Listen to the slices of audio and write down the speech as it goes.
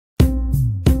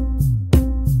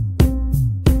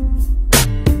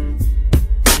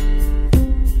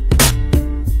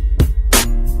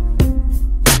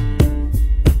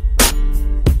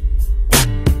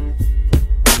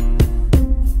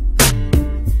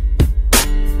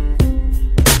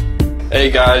Hey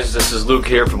guys, this is Luke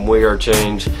here from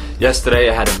WeAreChange. Yesterday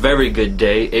I had a very good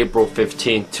day, April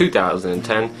 15th,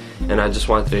 2010, and I just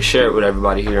wanted to share it with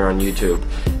everybody here on YouTube.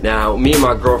 Now, me and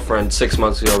my girlfriend 6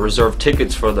 months ago reserved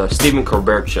tickets for the Stephen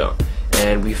Colbert show,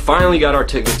 and we finally got our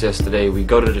tickets yesterday. We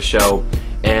go to the show,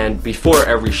 and before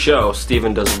every show,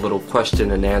 Stephen does a little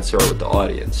question and answer with the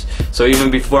audience. So even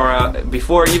before I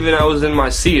was in my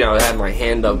seat, I had my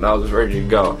hand up and I was ready to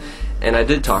go. And I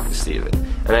did talk to Stephen,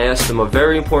 and I asked him a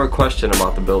very important question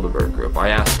about the Bilderberg Group. I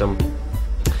asked him,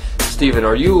 Stephen,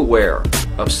 are you aware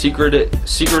of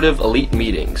secretive elite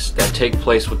meetings that take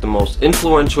place with the most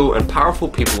influential and powerful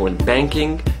people in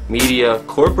banking, media,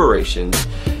 corporations,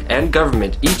 and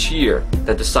government each year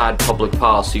that decide public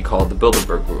policy called the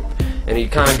Bilderberg Group? And he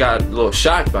kind of got a little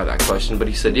shocked by that question, but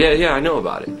he said, yeah, I know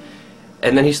about it.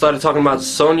 And then he started talking about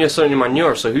Sonia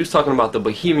Sotomayor, so he was talking about the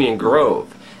Bohemian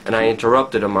Grove. And I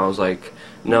interrupted him. I was like,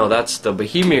 no, that's the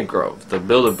Bohemian Grove. The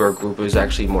Bilderberg Group is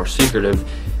actually more secretive,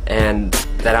 and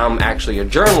that I'm actually a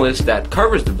journalist that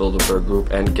covers the Bilderberg Group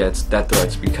and gets death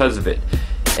threats because of it.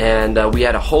 And we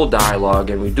had a whole dialogue,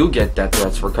 and we do get death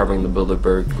threats for covering the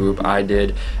Bilderberg Group. I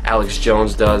did, Alex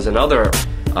Jones does, and other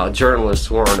journalists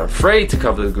who aren't afraid to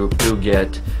cover the group do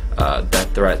get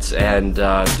death threats and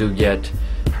do get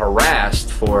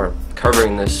harassed for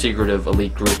covering this secretive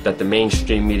elite group that the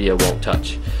mainstream media won't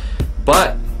touch.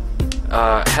 But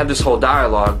had this whole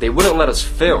dialogue. They wouldn't let us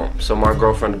film, so my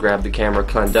girlfriend grabbed the camera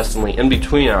clandestinely in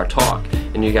between our talk,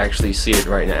 and you can actually see it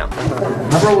right now.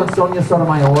 Remember when Sonia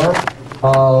Sotomayor,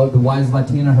 the wise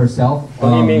Latina herself,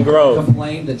 Bohemian Grove,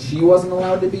 complained that she wasn't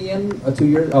allowed to be in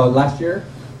last year?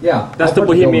 Yeah, that's the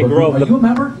Bohemian Grove. Are you a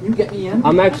member? Can you get me in?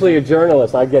 I'm actually a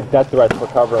journalist. I get death threats for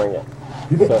covering it.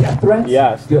 You get death threats?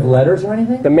 Yes. Do you have letters or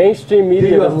anything? The mainstream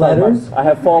media. Do you have letters? I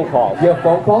have phone calls. You have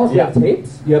phone calls? Yeah. You have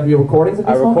tapes? You have your recordings of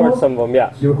these phone calls? I record some of them,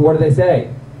 yes. What do they say?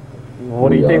 What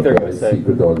do you think they're going to say?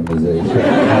 Secret organization.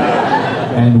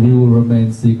 And we will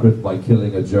remain secret by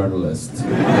killing a journalist.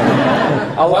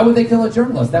 Why would they kill a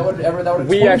journalist? That would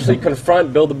we actually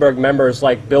confront Bilderberg members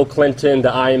like Bill Clinton, the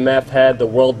IMF head, the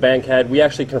World Bank head. We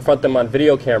actually confront them on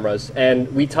video cameras, and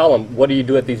we tell them, what do you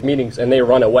do at these meetings? And they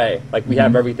run away. Like, we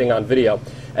have everything on video.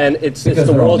 And it's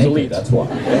the world's elite. That's why.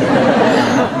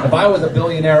 If I was a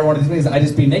billionaire at one of these meetings, I'd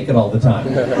just be naked all the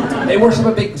time. They worship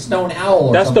a big stone owl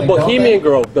or something. That's the Bohemian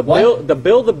Grove. The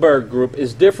Bilderberg Group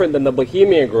is different than the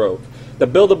Bohemian Grove. The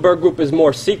Bilderberg Group is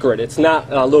more secret. It's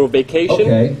not a little vacation.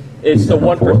 Okay. It's the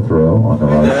one fourth row on the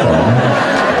right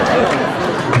side.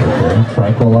 Okay.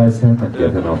 Tranquilize him and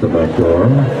get him out the back door.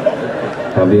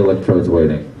 Have the electrodes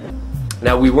waiting.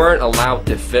 Now, we weren't allowed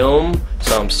to film,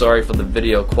 so I'm sorry for the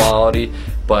video quality,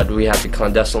 but we had to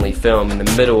clandestinely film in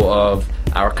the middle of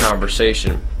our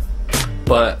conversation.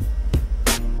 But,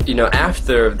 you know,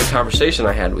 after the conversation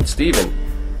I had with Stephen,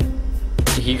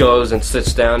 he goes and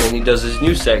sits down and he does his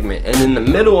news segment. And in the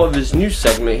middle of his news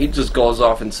segment, he just goes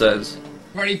off and says,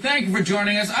 Marty, thank you for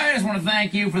joining us. I just want to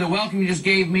thank you for the welcome you just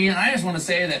gave me, and I just want to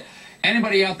say that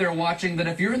anybody out there watching, that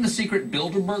if you're in the secret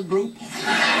Bilderberg Group,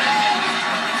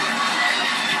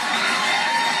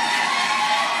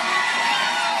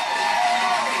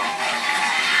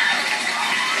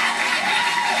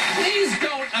 please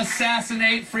don't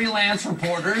assassinate freelance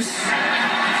reporters.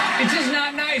 It's just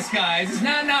not nice, guys. It's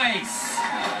not nice.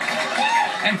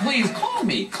 And please, call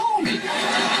me.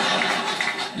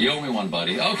 You owe me one,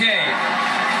 buddy. Okay.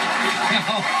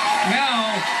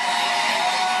 Now,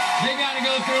 they gotta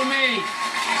go through me.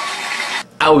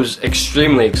 I was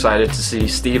extremely excited to see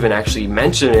Stephen actually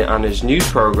mention it on his news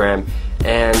program,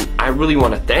 and I really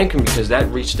want to thank him because that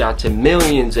reached out to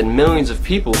millions and millions of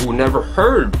people who never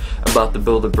heard about the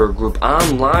Bilderberg Group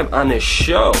live on his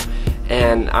show.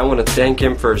 And I want to thank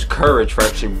him for his courage for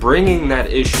actually bringing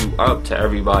that issue up to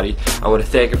everybody. I want to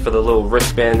thank him for the little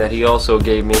wristband that he also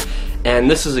gave me. And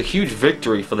this is a huge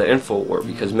victory for the InfoWar,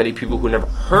 because many people who never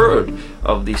heard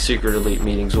of these secret elite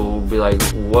meetings will be like,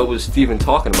 what was Stephen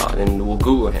talking about? And we'll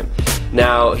Google him.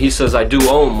 Now, he says I do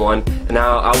owe him one, and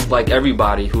now I would like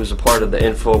everybody who is a part of the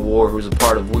InfoWar, who is a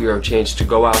part of WeAreChange, to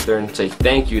go out there and say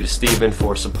thank you to Stephen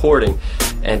for supporting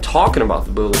and talking about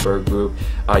the Bilderberg Group.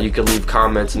 You can leave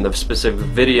comments in the specific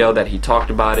video that he talked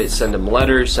about it, send him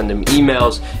letters, send him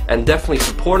emails, and definitely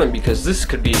support him, because this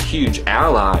could be a huge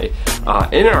ally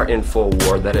in our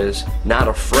InfoWar that is not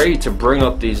afraid to bring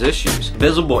up these issues.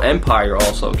 Visible Empire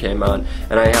also came out,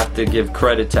 and I have to give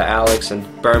credit to Alex and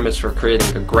Burmis for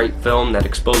creating a great film that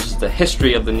exposes the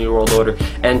history of the New World Order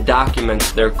and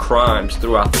documents their crimes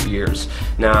throughout the years.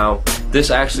 Now,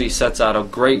 this actually sets out a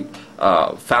great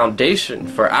foundation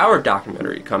for our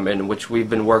documentary come in, which we've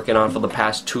been working on for the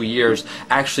past 2 years,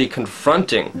 actually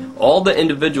confronting all the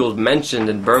individuals mentioned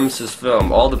in Burmes's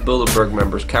film, all the Bilderberg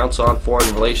members, Council on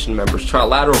Foreign Relations members,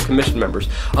 Trilateral Commission members,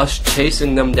 us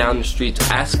chasing them down the streets,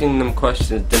 asking them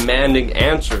questions, demanding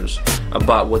answers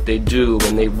about what they do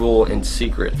when they rule in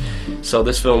secret. So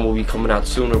this film will be coming out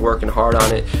soon. We're working hard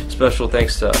on it. Special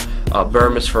thanks to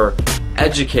Burmes for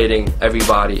educating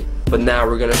everybody. But now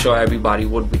we're going to show everybody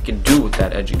what we can do with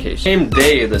that education. Same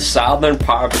day, the Southern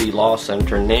Poverty Law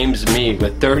Center names me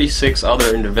with 36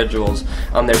 other individuals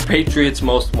on their Patriots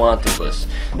Most Wanted list.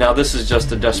 Now this is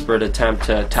just a desperate attempt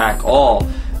to attack all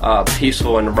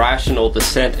peaceful and rational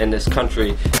dissent in this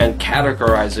country and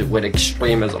categorize it with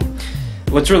extremism.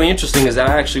 What's really interesting is that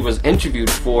I actually was interviewed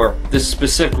for this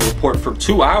specific report for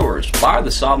 2 hours by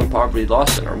the Southern Poverty Law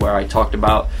Center, where I talked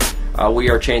about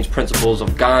WeAreChange principles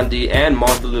of Gandhi and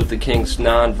Martin Luther King's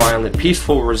nonviolent,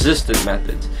 peaceful, resistant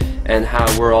methods, and how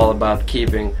we're all about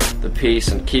keeping the peace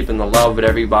and keeping the love with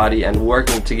everybody and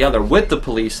working together with the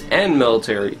police and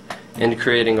military in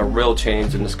creating a real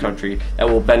change in this country that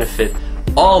will benefit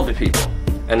all the people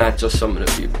and not just some of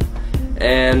the people.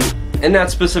 And in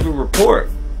that specific report,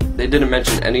 they didn't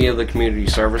mention any of the community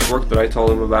service work that I told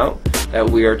them about that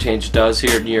WeAreChange does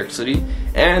here in New York City,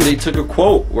 and they took a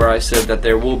quote where I said that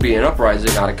there will be an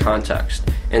uprising out of context.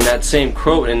 In that same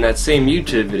quote, in that same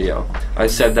YouTube video, I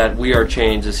said that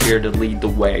WeAreChange is here to lead the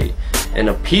way in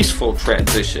a peaceful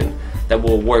transition that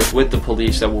will work with the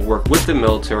police, that will work with the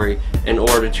military in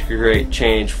order to create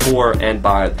change for and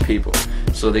by the people.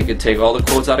 So they could take all the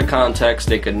quotes out of context,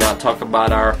 they could not talk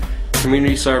about our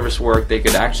community service work, they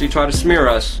could actually try to smear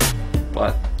us,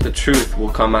 but the truth will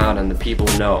come out and the people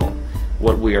know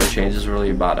what WeAreChange is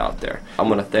really about out there. I'm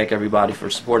going to thank everybody for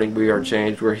supporting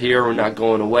WeAreChange. We're here, we're not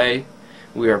going away.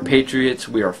 We are patriots,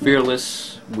 we are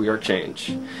fearless,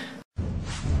 WeAreChange.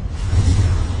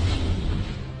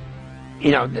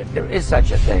 You know, there is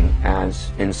such a thing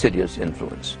as insidious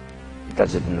influence.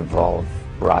 Does it involve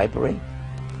bribery?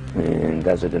 And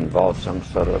does it involve some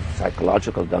sort of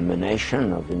psychological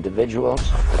domination of individuals?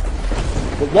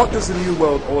 But what does a new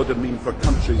world order mean for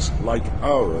countries like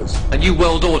ours? A new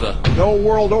world order. No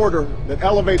world order that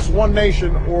elevates one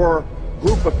nation or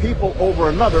group of people over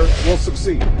another will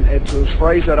succeed. It's a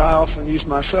phrase that I often use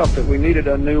myself, that we needed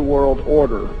a new world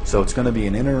order. So it's going to be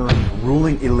an inner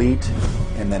ruling elite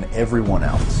and then everyone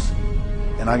else.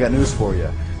 And I got news for you.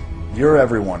 You're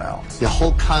everyone else. The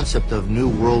whole concept of New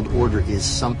World Order is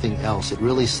something else. It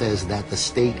really says that the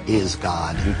state is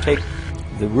God. You take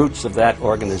the roots of that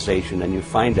organization and you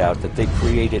find out that they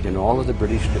created in all of the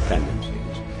British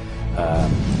dependencies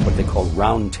what they call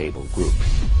round table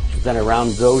groups. Then around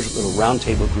those little round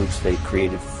table groups they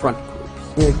created front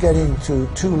groups. We're getting to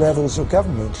 2 levels of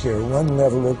government here. One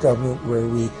level of government where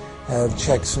we have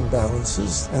checks and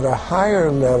balances, and a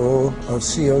higher level of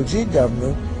COG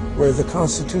government where the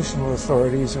constitutional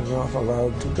authorities are not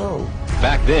allowed to go.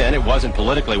 Back then, it wasn't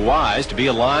politically wise to be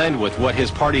aligned with what his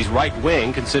party's right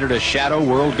wing considered a shadow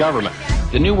world government.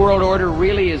 The New World Order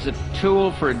really is a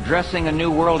tool for addressing a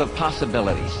new world of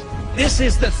possibilities. This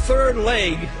is the third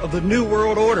leg of the New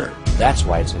World Order. That's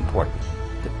why it's important.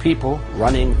 The people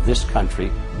running this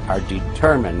country are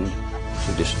determined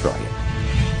to destroy it.